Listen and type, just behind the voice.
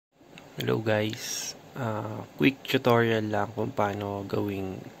Hello guys, quick tutorial lang kung paano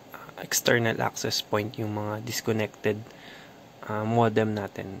gawing external access point yung mga disconnected modem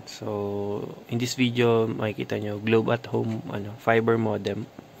natin. So in this video makikita nyo Globe at Home fiber modem.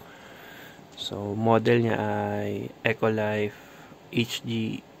 So model niya ay Echolife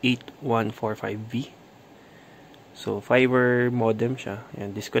HG8145V. So fiber modem siya.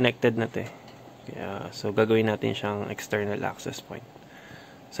 Yan, disconnected na 'to. So gagawin natin siyang external access point.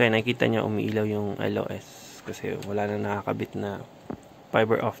 So yan, nakikita nyo umiilaw yung LOS kasi wala na nakakabit na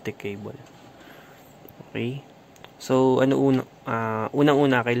fiber optic cable. Okay? So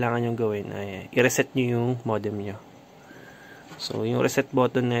unang-una kailangan nyo gawin ay i-reset nyo yung modem nyo. So yung reset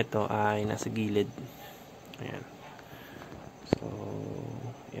button na ito ay nasa gilid. Ayan. So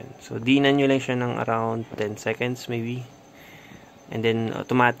yan. So dinan nyo lang siya ng around 10 seconds maybe. And then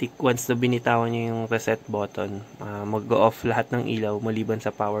automatic once na binitawan niyo yung reset button, mag-go-off lahat ng ilaw maliban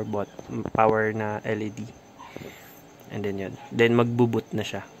sa power na LED. And then yun. Then magbo-boot na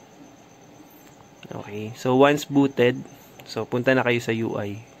siya. Okay. So once booted, so punta na kayo sa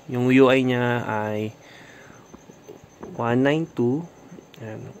UI. Yung UI niya ay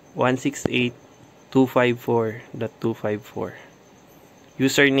 192.168.254.254.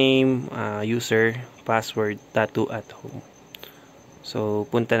 Username, user, password, tattoo at home. So,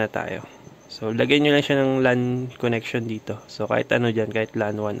 punta na tayo. So, lagyan nyo lang siya ng LAN connection dito. So, kahit ano dyan, kahit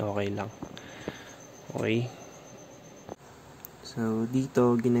LAN 1, okay lang. Okay. So,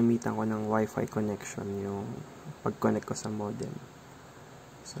 dito, ginamitan ko ng Wi-Fi connection yung pag-connect ko sa modem.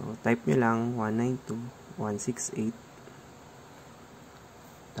 So, type nyo lang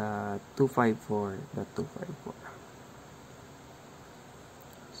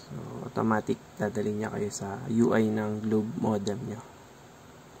 192.168.254.254. So, automatic dadalhin niya kayo sa UI ng Globe modem nyo.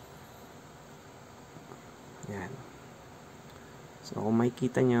 Yan. So, kung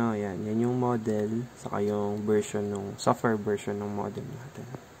makikita nyo, yan yung model, saka yung version ng software version ng modem natin.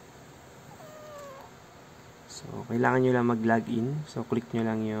 So, kailangan nyo lang mag-login. So, click nyo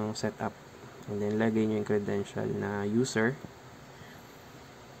lang yung setup. And then, lagay nyo yung credential na user.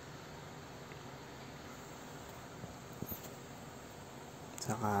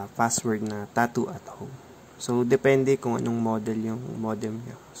 Saka password na tattoo at home. So, depende kung anong model yung modem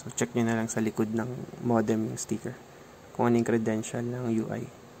nyo. So, check nyo na lang sa likod ng modem yung sticker. Kung anong credential ng UI.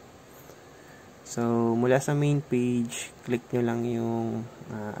 So, mula sa main page, click nyo lang yung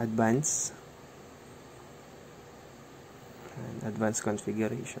advanced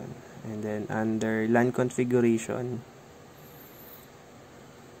configuration. And then, under LAN configuration,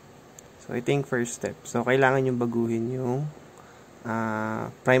 so, ito yung first step. So, kailangan nyo baguhin yung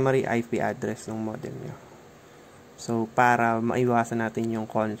primary IP address ng modem nyo. So, para maiwasan natin yung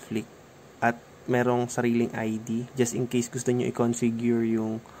conflict at merong sariling ID, just in case gusto nyo i-configure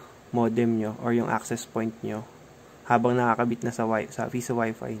yung modem nyo or yung access point nyo habang nakakabit na sa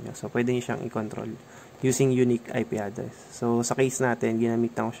PisoWiFi nyo. So, pwede nyo siyang i-control using unique IP address. So, sa case natin,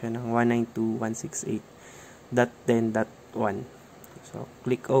 ginamitan ko siya ng 192.168.10.1. So,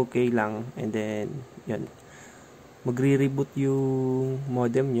 click OK lang and then, yun. Magre-reboot yung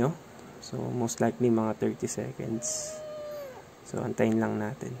modem nyo. So, most likely mga 30 seconds. So, antayin lang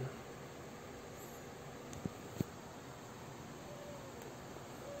natin.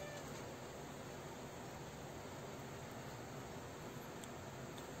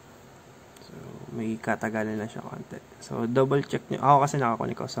 So, may katagalan na siya konti. So, double check nyo. Ako kasi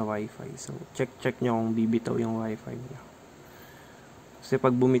nakakonek ako sa Wi-Fi. So, check nyo kung bibitaw yung Wi-Fi nyo. Kasi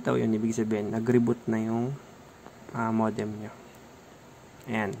pag bumitaw yun, ibig sabihin, nag-reboot na yung modem nyo.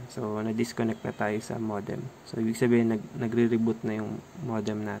 Ayan. So, na-disconnect na tayo sa modem. So, ibig sabihin, nagre-reboot na yung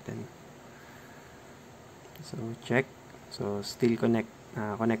modem natin. So, check. So, still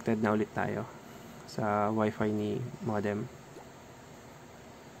connected na ulit tayo sa Wi-Fi ni modem.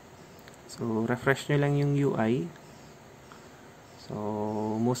 So, refresh nyo lang yung UI. So,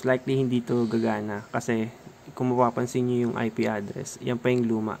 most likely hindi to gagana kasi kung mapapansin nyo yung IP address, yan pa yung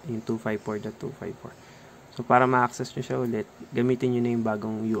luma, yung 254.254. So, para ma-access nyo siya ulit, gamitin nyo na yung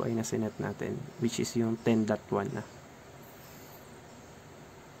bagong UI na sinet natin, which is yung 10.1 na.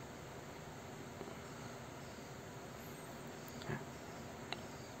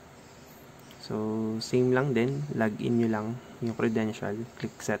 So, same lang din. Login nyo lang yung credential.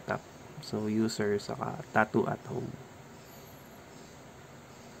 Click setup. So, user, saka tattoo at home.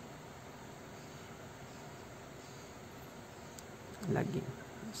 Login.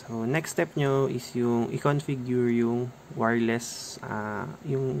 So, next step nyo is yung i-configure yung wireless,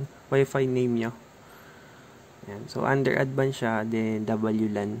 yung Wi-Fi name nyo. Ayan. So, under advanced siya, then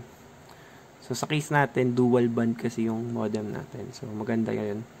WLAN. So, sa case natin, dual band kasi yung modem natin. So, maganda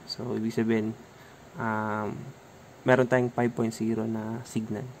yun. So, ibig sabihin, meron tayong 5.0 na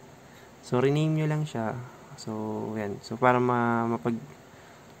signal. So, rename nyo lang siya. So, yan. So, para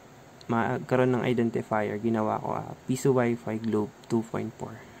magkaroon ng identifier, ginawa ko PisoWiFi Globe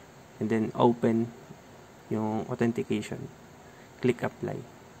 2.4. And then, open yung authentication. Click apply.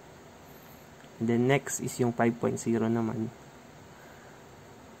 And then, next is yung 5.0 naman.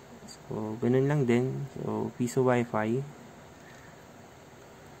 So, ganun lang din. So, PisoWiFi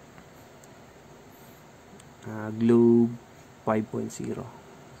Globe 5.0.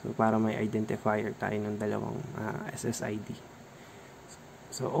 So, para may identifier tayo ng dalawang SSID.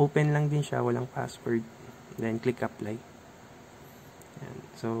 So, open lang din siya. Walang password. Then, click apply. Yan.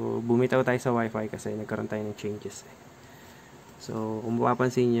 So, bumitaw tayo sa Wi-Fi kasi nagkaroon tayo ng changes. So, kung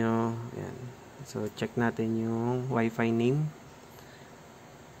mapapansin nyo, yan. So, check natin yung Wi-Fi name.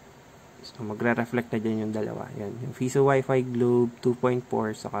 So, magre-reflect na dyan yung dalawa. Yan. Yung PisoWiFi Globe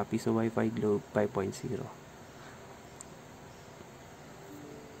 2.4 saka PisoWiFi Globe 5.0.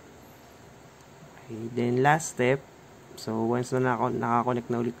 Okay. Then, last step. So, once na nakakonect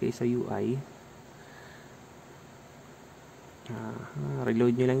na ulit kayo sa UI,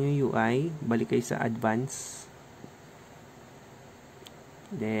 reload nyo lang yung UI, balik kayo sa advanced,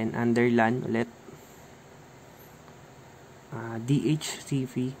 then under LAN ulit,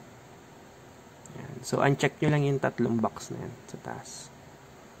 DHCP. Yan. So, uncheck nyo lang yung tatlong box na yan sa taas,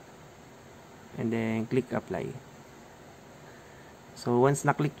 and then click apply. So, once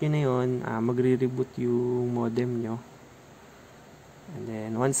na-click nyo na yun, magre-reboot yung modem nyo, and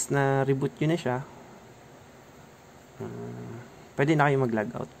then once na-reboot nyo na siya, pwede na kayo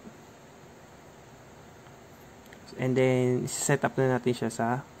mag-logout. And then, set up na natin siya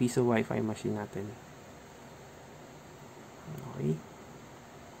sa PisoWiFi machine natin. Okay.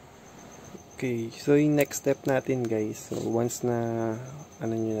 Okay, so yung next step natin guys, so once na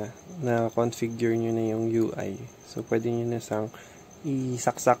na-configure nyo na yung UI, so pwede nyo na sang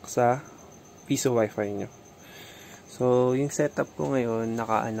isaksak sa PisoWiFi nyo. So, yung setup ko ngayon,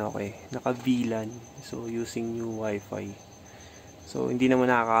 naka VLAN. So, using new Wi-Fi. So, hindi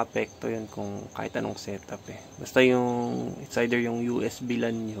naman nakaka-apekto yun kung kahit anong setup eh. Basta it's either yung USB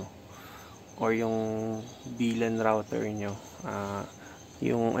LAN nyo or yung VLAN router nyo.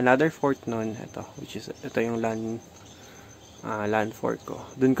 Yung another port nun, ito yung LAN port ko.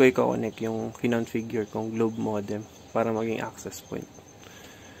 Dun ko i-connect yung kinonfigure kong Globe modem para maging access point.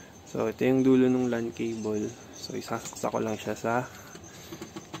 So, ito yung dulo ng LAN cable. So, isasaksak ko lang siya sa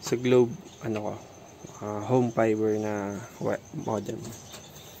Globe, home fiber na modem.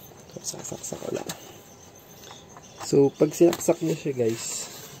 So, sasaksak ko lang. So, pag sinaksak nyo siya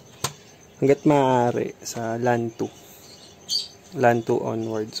guys, hanggat maaari sa LAN 2. LAN 2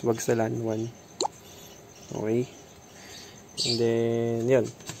 onwards, wag sa LAN 1. Okay? And then, yun.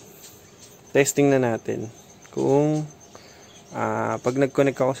 Testing na natin. Kung pag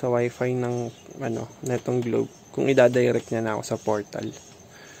nag-connect ako sa Wi-Fi ng netong Globe, kung i-direct niya na ako sa portal.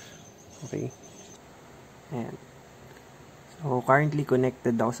 Okay. Ayan. So, currently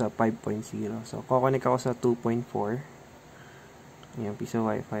connected ako sa 5.0. So, kukonek ako sa 2.4. Ayan,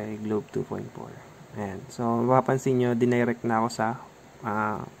 PisoWiFi Globe 2.4. Ayan. So, mapapansin nyo, dinirect na ako sa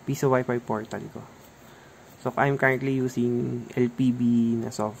PisoWiFi portal ko. So, I'm currently using LPB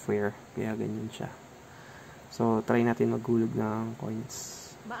na software. Kaya ganyan siya. So, try natin maghulog ng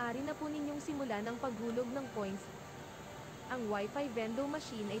coins. Maaari na po ninyong simulan ang paghulog ng coins. Ang Wi-Fi vending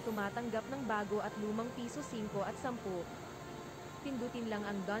machine ay tumatanggap ng bago at lumang piso 5 at 10. Pindutin lang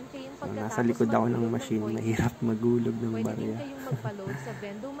ang done kayong pagkatapos nasa likod ako ng machine. coins. Mahirap maghulog ng Pwede barya. din kayong magpa-load sa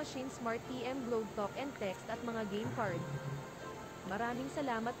vending machine Smart TM Globe Talk and Text at mga game card. Maraming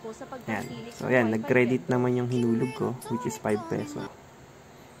salamat po sa pagtangkilik. So, yan. Nag-credit naman yung hinulog ko, which is 5 peso.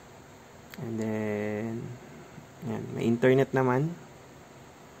 And then, yan, may internet naman.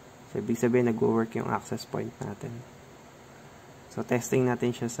 So, ibig sabihin, nag-work yung access point natin. So, testing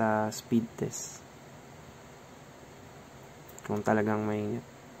natin siya sa speed test. Kung talagang may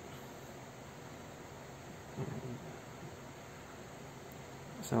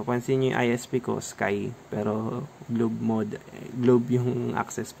so, pansin nyo yung ISP ko, Sky. Pero, Globe yung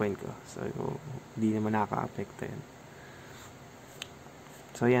access point ko. So, hindi naman nakaka-apekto yan.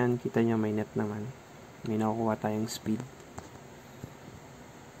 So, yan. Kita nyo may net naman. May nakukuha tayong speed.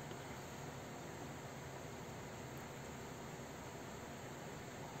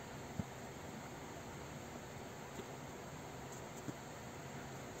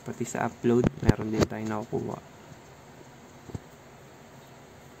 Pati sa upload, meron din tayong nakukuha.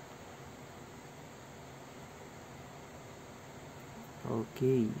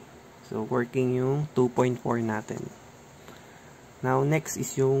 Okay. So, working yung 2.4 natin. Now, next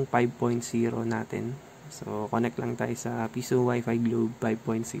is yung 5.0 natin. So, connect lang tayo sa PisoWiFi Globe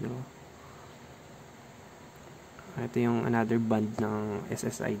 5.0. Ito yung another band ng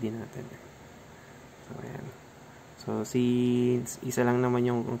SSID natin. So, ayan. So, since isa lang naman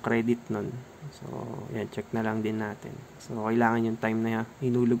yung credit nun. So, ayan, check na lang din natin. So, kailangan yung time na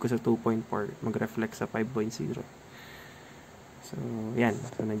hinulog ko sa 2.4 mag-reflect sa 5.0. So, ayan.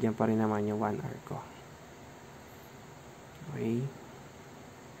 So, nandiyan pa rin naman yung 1 hour ko. Okay.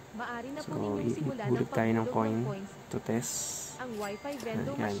 Maari na po So, ninyong simulan ang ihulog tayo ng coin points. to test. Ang Wi-Fi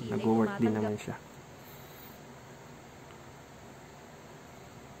vendor Ayan, machine ay nag-work din tumatanggap. naman siya.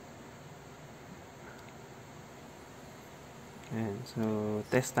 Ayan, so,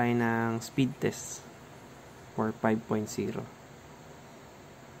 test tayo ng speed test for 5.0.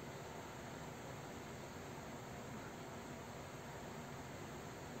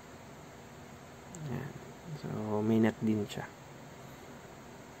 Ayan, so, minute din siya.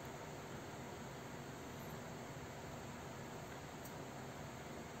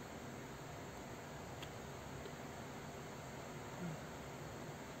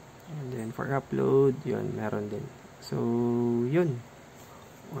 And then, for upload, yun, meron din. So, yun.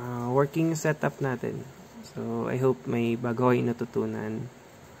 Working setup natin. So, I hope may bago kayo natutunan.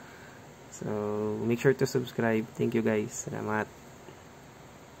 So, make sure to subscribe. Thank you guys. Salamat.